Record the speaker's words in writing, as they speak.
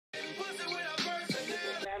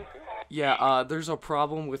Yeah, there's a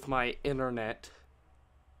problem with my internet.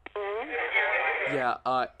 Mm-hmm.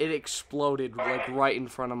 Yeah, it exploded like right in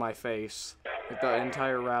front of my face. Like the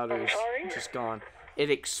entire router's sorry? just gone.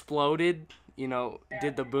 It exploded,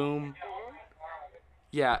 did the boom.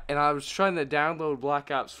 Yeah, and I was trying to download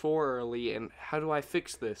Black Ops 4 early, and how do I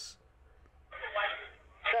fix this?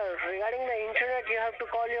 Sir, regarding the internet, you have to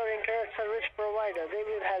call your internet service provider. They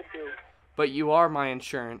will help you. But you are my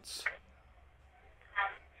insurance.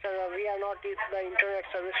 Sir, we are not the internet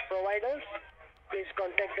service providers. Please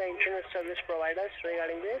contact the internet service providers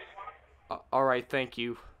regarding this. Alright, thank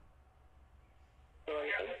you. You're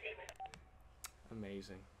welcome.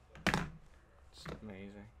 Amazing. It's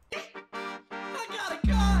amazing. Is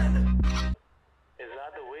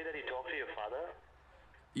that the way that you talk to your father?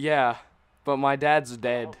 Yeah, but my dad's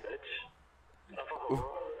dead. Bitch.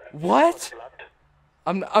 What?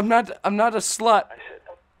 I'm not a slut. I said.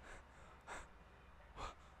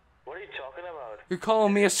 What are you talking about? You're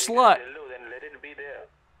calling me a slut.